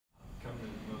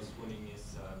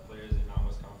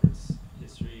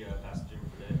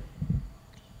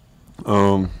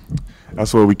Um,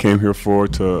 that's what we came here for,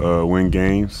 to win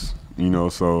games.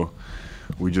 So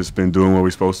we just been doing what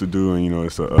we're supposed to do, and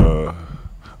it's a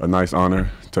nice honor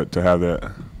to have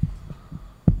that.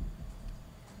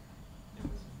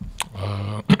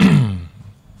 Uh,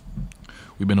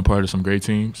 we've been a part of some great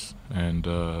teams, and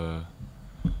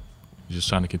just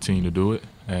trying to continue to do it.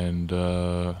 And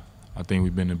I think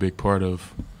we've been a big part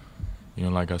of,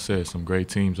 like I said, some great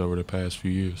teams over the past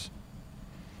few years.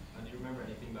 Do you remember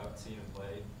anything about seeing him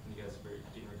play when you guys were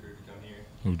getting recruited to come here?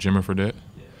 Who, Jimmer Fredette?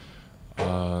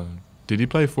 Yeah. Did he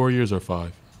play 4 years or 5? I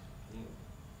think it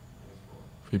was cool.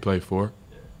 He played 4?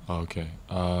 Yeah. Oh, okay.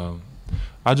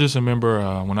 I just remember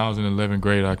when I was in 11th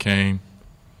grade, I came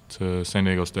to San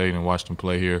Diego State and watched him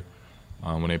play here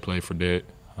when they played for Fredette.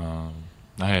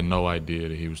 I had no idea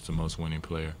that he was the most winning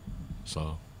player.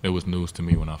 So it was news to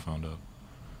me when I found out.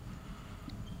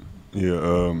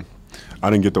 Yeah, I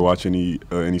didn't get to watch any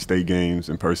state games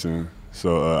in person,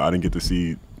 so I didn't get to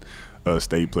see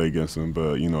state play against him.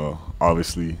 But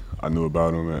obviously I knew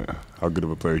about him and how good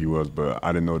of a player he was, but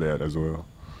I didn't know that as well.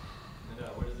 And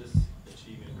where does this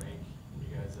achievement rank in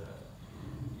you guys'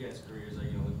 careers? Are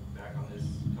you gonna look back on this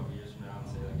a couple years from now and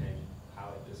say, like, hey,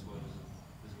 highlight this one.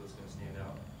 This is what's gonna stand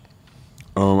out.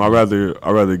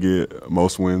 I rather get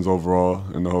most wins overall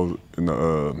in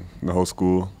the whole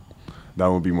school. That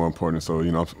would be more important. So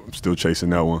I'm still chasing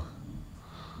that one.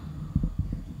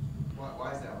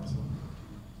 Why is that one so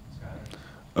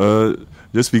important?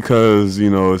 Just because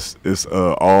it's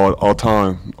all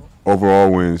time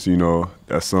overall wins.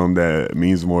 That's something that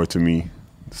means more to me.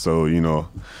 So I'm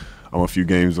a few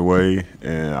games away,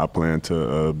 and I plan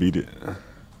to beat it. Can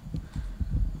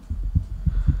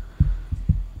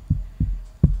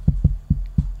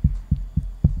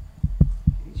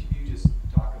each of you just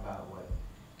talk about what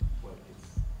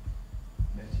it's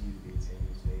meant to you to be at San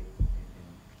Diego State, and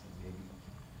maybe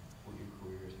what your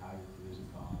careers, how your careers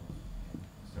have gone, and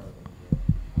start with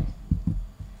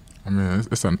I mean,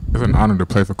 it's an honor to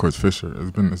play for Coach Fisher.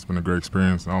 It's been a great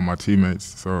experience, and all my teammates.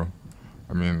 So,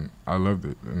 I mean, I loved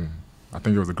it, and I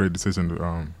think it was a great decision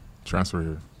to transfer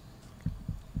here.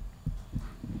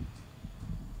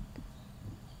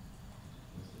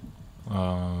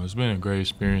 It's been a great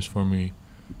experience for me.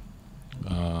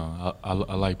 I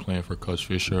like playing for Coach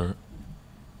Fisher.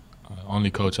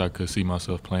 Only coach I could see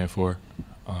myself playing for.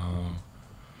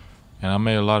 And I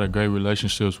made a lot of great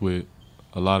relationships with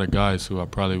a lot of guys who I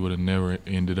probably would have never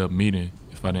ended up meeting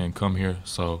if I didn't come here.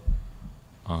 So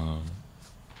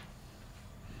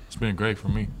it's been great for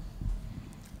me.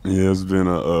 Yeah, it's been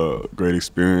a great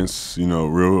experience.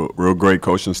 Real great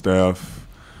coaching staff,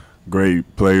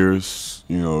 great players.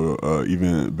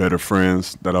 Even better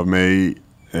friends that I've made,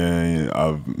 and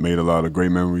I've made a lot of great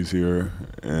memories here.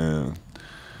 And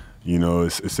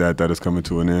it's sad that it's coming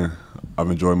to an end.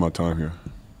 I've enjoyed my time here.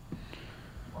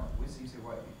 You say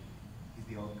why he's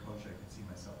the only coach I could see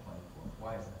myself playing for.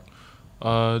 Why is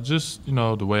that? Just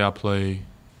the way I play,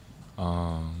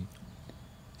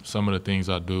 some of the things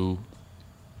I do,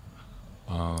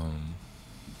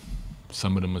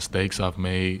 some of the mistakes I've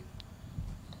made.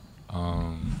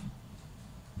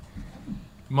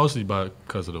 Mostly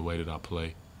because of the way that I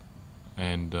play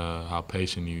and how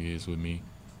patient he is with me.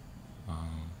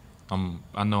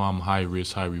 I know I'm high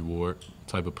risk, high reward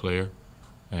type of player,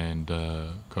 and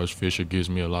Coach Fisher gives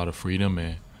me a lot of freedom.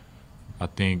 And I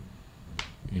think,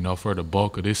 for the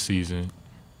bulk of this season,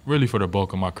 really for the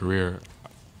bulk of my career,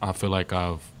 I feel like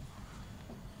I've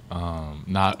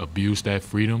not abused that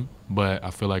freedom, but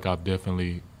I feel like I've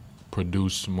definitely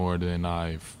produced more than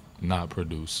I've not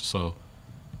produced. So,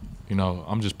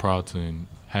 I'm just proud and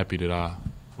happy that I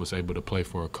was able to play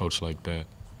for a coach like that.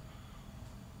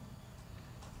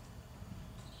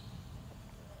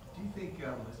 Do you think,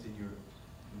 Liston,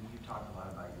 when you talk a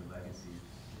lot about your legacy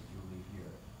that you'll leave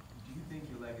here, do you think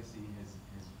your legacy has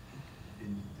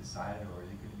been decided, or is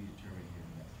it going to be determined here in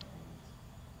the next couple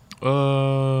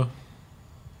of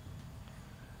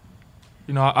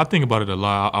weeks? I think about it a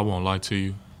lot. I won't lie to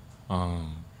you. I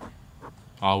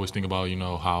always think about,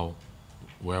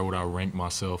 where would I rank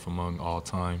myself among all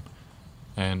time.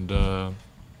 And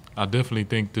I definitely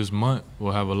think this month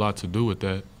will have a lot to do with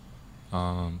that.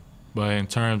 But in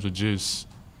terms of just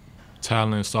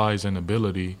talent, size, and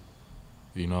ability,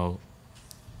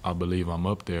 I believe I'm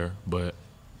up there. But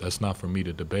that's not for me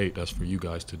to debate. That's for you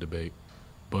guys to debate.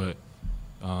 But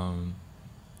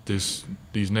these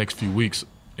next few weeks,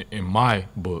 in my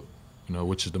book,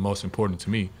 which is the most important to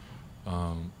me,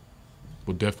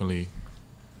 will definitely,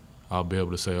 I'll be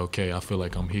able to say, okay, I feel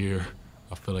like I'm here,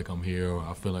 I feel like I'm here, or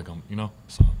I feel like I'm,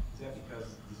 so. Is that because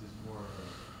this is more of a,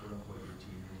 quote-unquote, your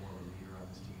team, you're more of a leader on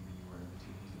this team than you were on the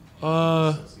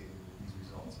team? Associated with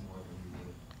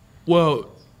Well,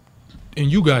 in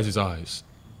you guys' eyes,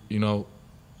 you know,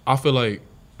 I feel like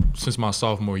since my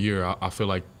sophomore year, I feel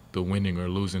like the winning or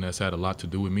losing has had a lot to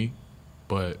do with me.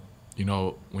 But, you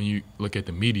know, when you look at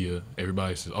the media,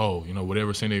 everybody says, oh, you know,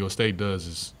 whatever San Diego State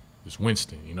does is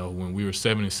Winston. You know, when we were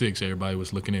 7-6, everybody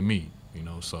was looking at me, you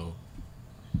know. So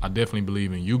I definitely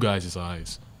believe in you guys'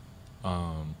 eyes.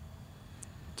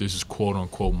 This is quote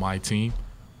unquote my team.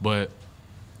 But,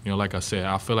 you know, like I said,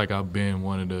 I feel like I've been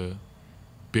one of the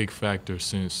big factors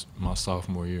since my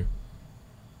sophomore year.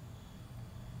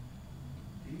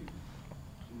 Do you,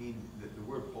 I mean, the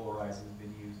word polarizing has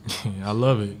been used. I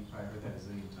love it. You've probably heard that a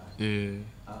zillion times.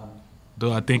 Yeah.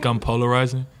 Do I think I'm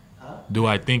polarizing? Huh? Do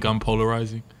I think I'm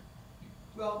polarizing?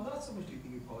 Well, not so much do you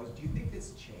think you're polarized. Do you think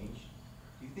it's changed?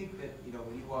 Do you think that, you know,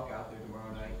 when you walk out there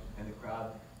tomorrow night and the crowd,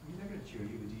 I mean, they're going to cheer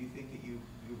you, but do you think that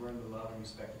you've earned the love and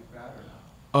respect of the crowd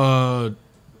or not?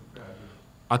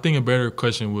 I think a better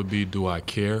question would be, do I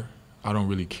care? I don't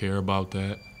really care about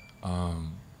that.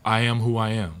 I am who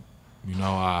I am. You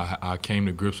know, I came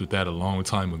to grips with that a long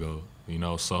time ago, you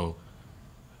know, so,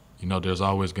 you know, there's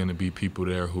always going to be people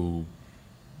there who,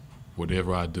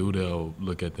 whatever I do, they'll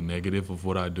look at the negative of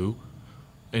what I do.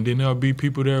 And then there'll be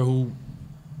people there who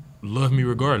love me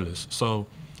regardless. So,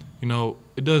 you know,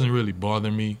 it doesn't really bother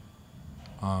me.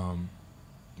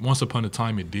 Once upon a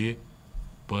time it did,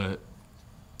 but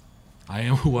I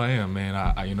am who I am, man.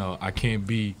 I you know, I can't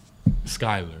be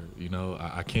Skylar, you know.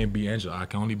 I can't be Angela. I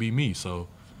can only be me. So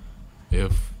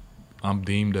if I'm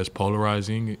deemed as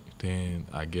polarizing, then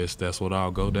I guess that's what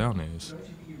I'll go down as. Don't you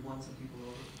think you'd won some people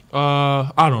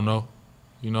over? I don't know.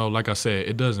 You know, like I said,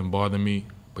 it doesn't bother me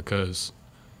because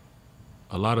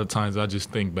a lot of times I just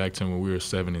think back to when we were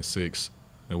 7-6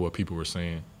 and what people were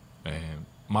saying. And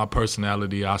my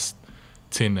personality, I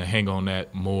tend to hang on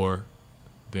that more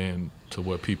than to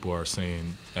what people are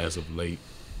saying as of late.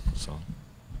 So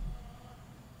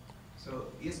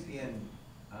ESPN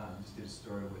just did a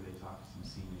story where they talked to some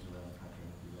seniors around the country,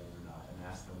 if you read it or not, and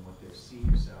asked them what their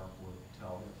senior self would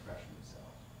tell their freshman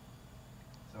self.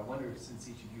 So I wonder, since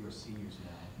each of you are seniors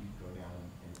now, if you'd go down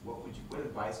and what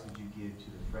advice would you give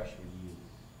to the freshman you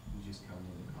who's just coming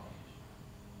into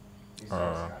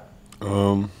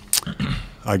college?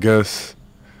 I guess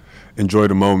enjoy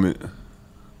the moment.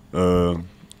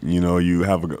 You know, you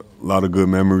have a lot of good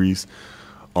memories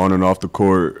on and off the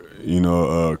court. You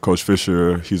know, Coach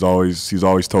Fisher, he's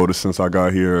always told us since I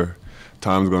got here,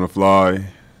 time's gonna fly,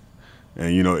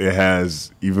 and you know it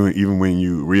has, even when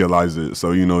you realize it.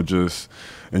 So you know, just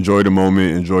enjoy the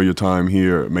moment, enjoy your time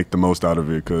here, make the most out of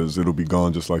it, because it'll be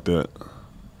gone just like that.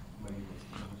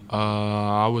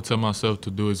 I would tell myself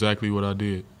to do exactly what I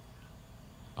did.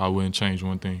 I wouldn't change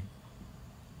one thing.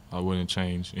 I wouldn't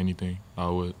change anything. I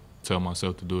would tell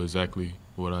myself to do exactly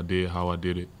what I did, how I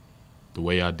did it, the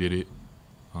way I did it,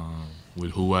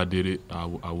 with who I did it.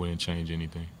 I wouldn't change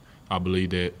anything. I believe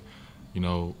that, you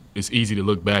know, it's easy to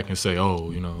look back and say,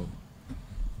 oh, you know,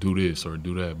 do this or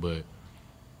do that, but,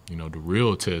 you know, the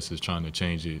real test is trying to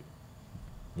change it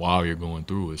while you're going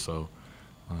through it. So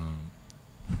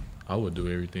I would do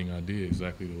everything I did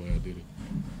exactly the way I did it.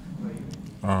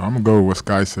 I'm going to go with what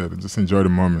Sky said. Just enjoy the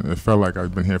moment. It felt like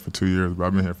I've been here for 2 years, but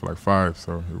I've been here for like 5,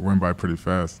 so it went by pretty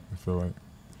fast, I feel like.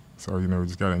 So, you know, we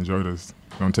just got to enjoy this.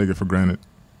 Don't take it for granted.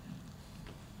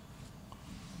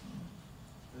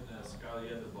 And Skylar, you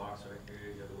have the blocks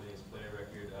record, you have the winnings player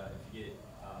record. If you get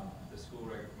the school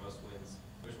record for most wins,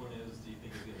 which one do you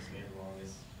think is going to stand the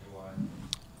longest and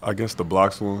why? I guess the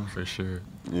blocks one. For sure.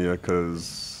 Yeah,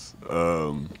 because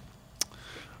I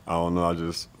don't know, I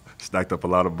just stacked up a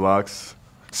lot of blocks,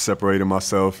 separated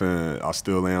myself, and I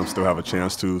still have a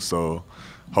chance to. So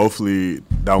hopefully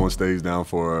that one stays down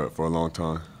for a long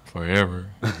time. Forever.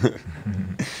 Winston,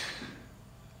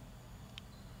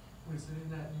 in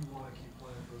that you want to keep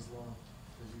playing for as long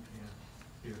as you can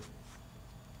here.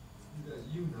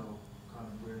 You know kind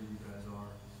of where you guys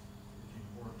are if you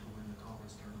want to win the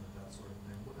conference tournament, that sort of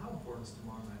thing. How important is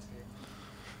tomorrow night's game?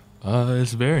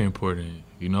 It's very important,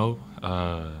 you know.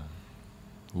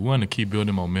 We want to keep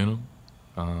building momentum.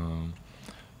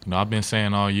 You know, I've been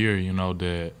saying all year, you know,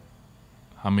 that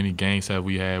how many games have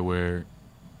we had where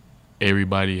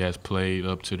everybody has played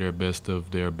up to their best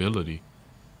of their ability?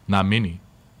 Not many.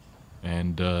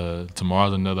 And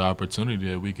tomorrow's another opportunity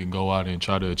that we can go out and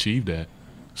try to achieve that.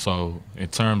 So in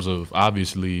terms of,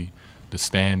 obviously, the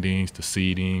standings, the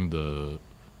seeding,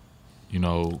 you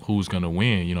know, who's going to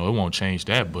win, you know, it won't change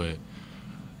that. But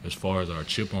as far as our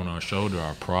chip on our shoulder,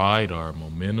 our pride, our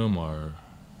momentum, our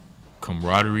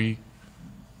camaraderie,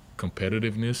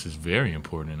 competitiveness is very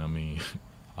important. I mean,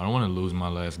 I don't want to lose my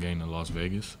last game in Las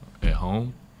Vegas at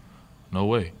home. No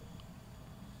way.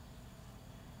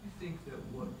 you think that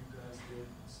what you guys did,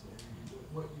 so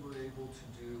what you were able to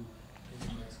do in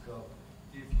New Mexico,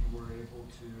 if you were able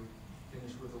to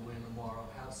finish with a win tomorrow,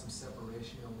 have some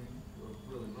separation, you know, we were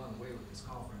really run away with this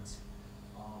conference,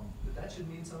 that should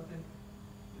mean something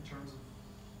in terms of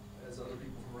as other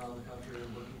people from around the country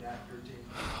are looking at your team?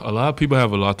 A lot of people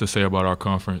have a lot to say about our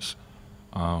conference,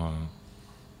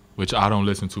 which I don't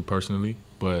listen to personally,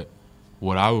 but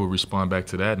what I would respond back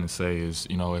to that and say is,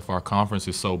 you know, if our conference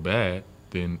is so bad,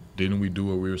 then didn't we do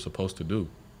what we were supposed to do?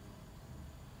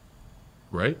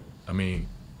 Right? I mean,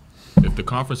 if the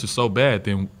conference is so bad,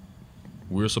 then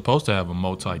we're supposed to have a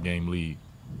multi-game lead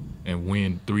and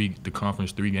win the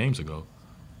conference 3 games ago.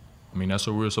 I mean, that's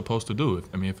what we were supposed to do.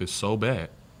 If it's so bad.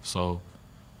 So,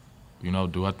 you know,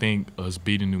 do I think us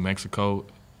beating New Mexico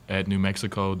at New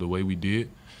Mexico the way we did?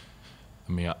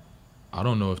 I mean, I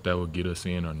don't know if that would get us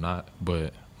in or not,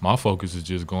 but my focus is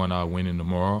just going out winning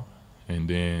tomorrow and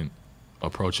then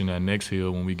approaching that next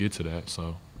hill when we get to that.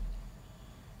 So.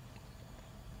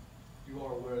 You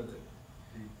are aware that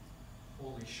the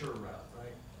only sure route,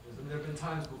 right? There have been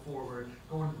times before where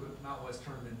going to the Mountain West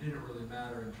tournament didn't really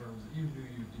matter in terms of you knew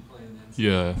you'd be playing the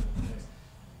NCAA. Yeah.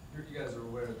 You guys are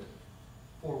aware that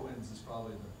 4 wins is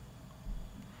probably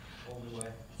the only way.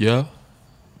 Yeah,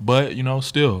 but, you know,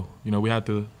 still, you know, we have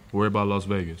to worry about Las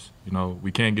Vegas. You know,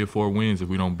 we can't get 4 wins if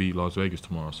we don't beat Las Vegas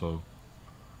tomorrow. So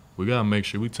we got to make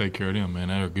sure we take care of them, man.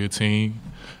 They're a good team,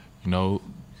 you know,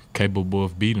 capable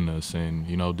of beating us. And,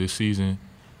 you know, this season,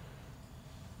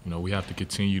 you know, we have to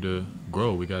continue to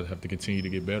grow. We got to have to continue to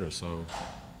get better. So,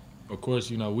 of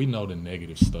course, you know, we know the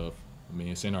negative stuff. I mean,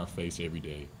 it's in our face every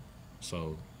day.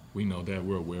 So we know that.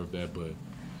 We're aware of that. But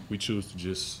we choose to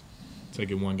just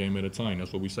take it one game at a time.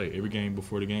 That's what we say. Every game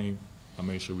before the game, I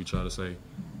make sure we try to say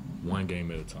one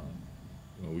game at a time.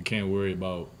 You know, we can't worry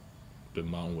about the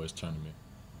Mountain West tournament.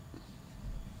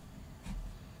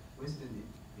 Winston,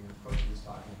 you know, Coach was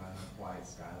talking about how quiet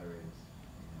Skylar is,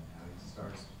 and how he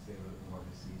starts to say a little more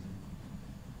this season.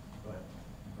 But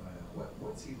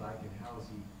what's he like, and how is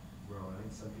he growing? I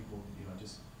think some people, you know,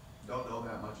 just don't know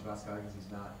that much about Skylar because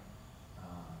he's not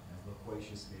as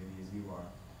loquacious maybe as you are,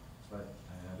 but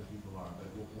other people are. But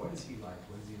what is he like?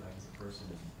 What is he like as a person?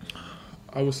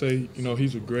 I would say, you know,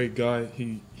 he's a great guy.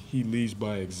 He leads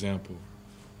by example.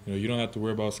 You know, you don't have to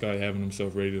worry about Sky having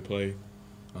himself ready to play.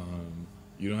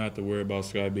 You don't have to worry about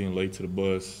Sky being late to the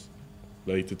bus,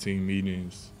 late to team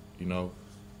meetings, you know.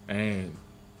 And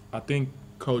I think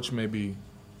Coach maybe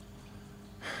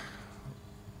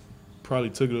probably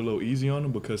took it a little easy on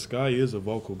him because Sky is a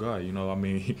vocal guy, you know. I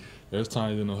mean, there's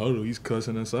times in the huddle he's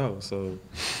cussing us out. So,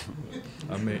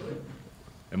 I mean,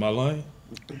 am I lying?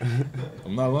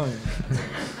 I'm not lying.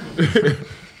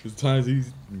 There's times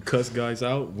he's cussed guys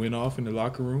out, went off in the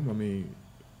locker room. I mean,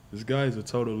 this guy is a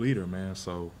total leader, man.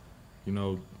 So, you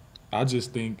know, I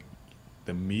just think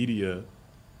the media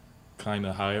kind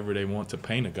of however they want to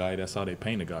paint a guy, that's how they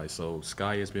paint a guy. So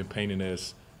Sky has been painted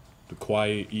as the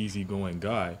quiet, easygoing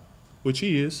guy, which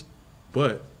he is,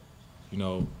 but, you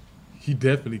know, he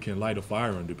definitely can light a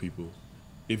fire under people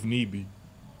if need be.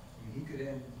 He could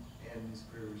end his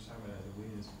career, we're just talking about as a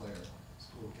winningest player in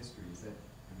school history. Is that,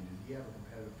 I mean, does he have a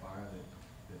competitive fire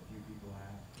that few people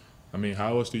have? I mean,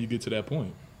 how else do you get to that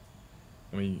point?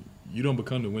 I mean, you don't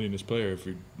become the winningest player if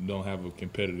you don't have a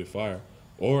competitive fire,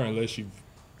 or unless you've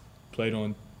played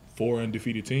on 4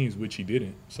 undefeated teams, which he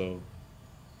didn't. So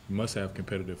you must have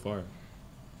competitive fire.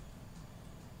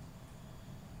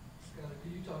 Scott,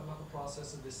 can you talk about the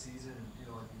process of this season and, you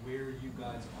know, like where you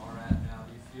guys are at now?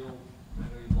 Do you feel, I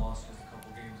know you lost just a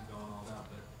couple games ago and all that,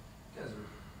 but you guys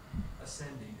are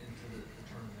ascending into the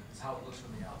tournament. It's how it looks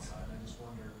from the outside. I just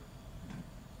wonder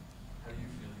how you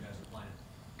feel you guys are playing.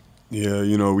 Yeah,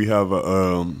 you know, we have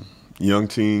a young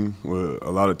team with a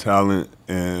lot of talent,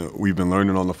 and we've been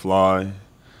learning on the fly,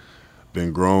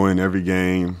 been growing every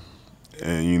game.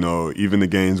 And, you know, even the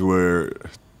games where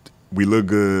we look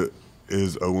good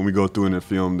is when we go through in the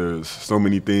film, there's so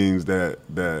many things that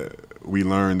we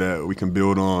learn that we can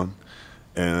build on.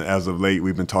 And as of late,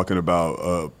 we've been talking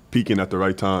about peaking at the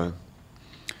right time.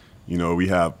 You know, we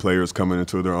have players coming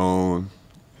into their own,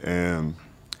 and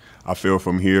I feel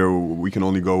from here we can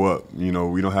only go up. You know,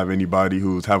 we don't have anybody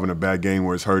who's having a bad game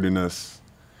where it's hurting us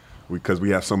because we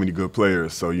have so many good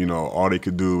players. So, you know, all they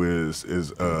could do is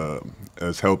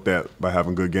help that by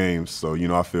having good games. So, you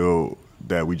know, I feel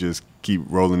that we just keep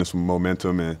rolling this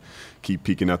momentum and keep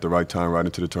peaking at the right time right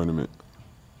into the tournament.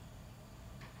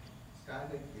 Scott, I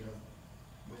think, you know,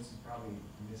 Winston's probably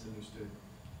a misunderstood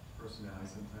personality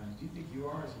sometimes. Do you think you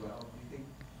are as well? Do you think,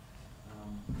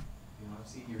 you know, I've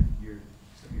seen some of your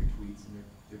tweets, and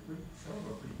they're pretty, some of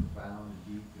them are pretty profound and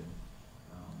deep, and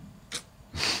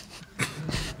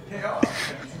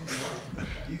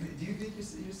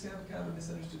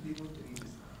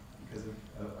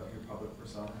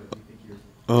some, but you think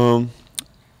you're?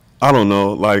 I don't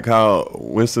know. Like how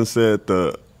Winston said,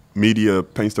 the media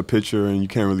paints the picture and you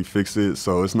can't really fix it.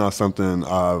 So it's not something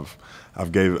I've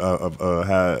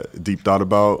had deep thought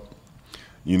about.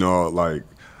 You know, like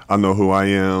I know who I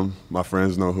am. My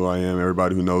friends know who I am.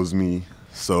 Everybody who knows me.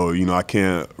 So you know, I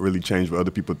can't really change what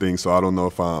other people think. So I don't know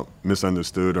if I'm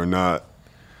misunderstood or not.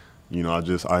 You know,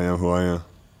 I am who I am.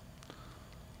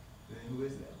 And who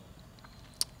is that?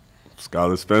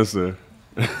 Skylar Spencer.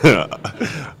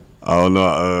 I don't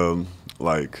know.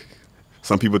 Like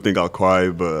some people think I'm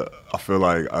quiet, but I feel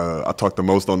like I talk the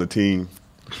most on the team.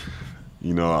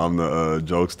 You know, I'm the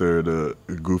jokester, the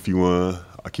goofy one.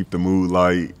 I keep the mood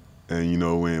light, and you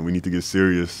know, when we need to get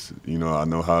serious, you know, I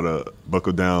know how to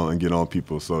buckle down and get on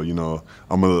people. So you know,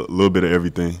 I'm a little bit of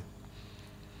everything.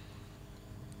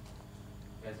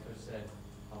 As Coach said,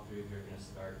 all three of you are going to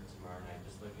start tomorrow night.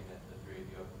 Just looking at the three of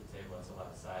you up at the table, that's a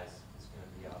lot of size. It's going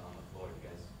to be out on the floor. You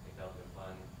guys think that'll be a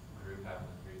fun group having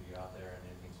the three of you out there, and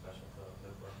anything special to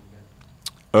look for from you guys?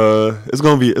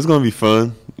 It's gonna be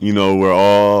fun. You know, we're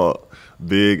all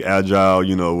big, agile.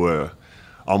 You know, we're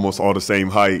almost all the same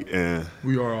height, and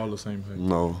We are all the same height.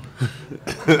 no,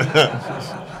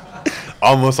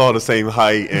 almost all the same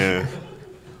height, and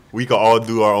we can all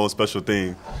do our own special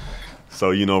thing.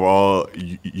 So you know, we're all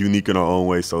unique in our own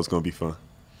way. So it's gonna be fun.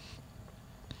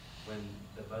 When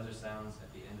the buzzer sounds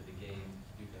at the end of the game,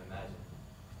 you can imagine,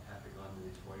 after going through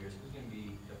these 4 years, who's going to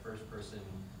be the first person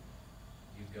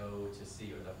you go to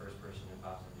see or the first person who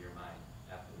pops into your mind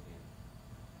after the game?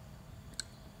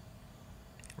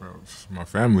 Well, it's my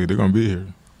family, they're gonna be here.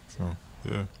 So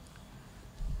yeah.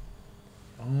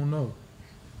 I don't know.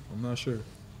 I'm not sure.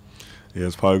 Yeah,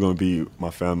 it's probably gonna be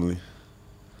my family.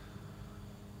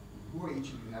 Who are each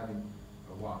of you having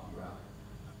walk you out?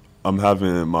 I'm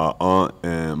having my aunt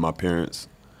and my parents.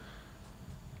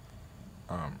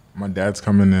 My dad's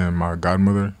coming and my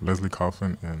godmother, Leslie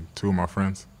Coffin, and two of my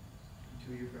friends.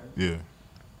 Two of your friends? Yeah.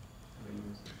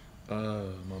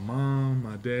 My mom,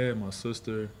 my dad, my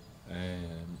sister,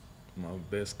 and my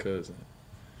best cousin.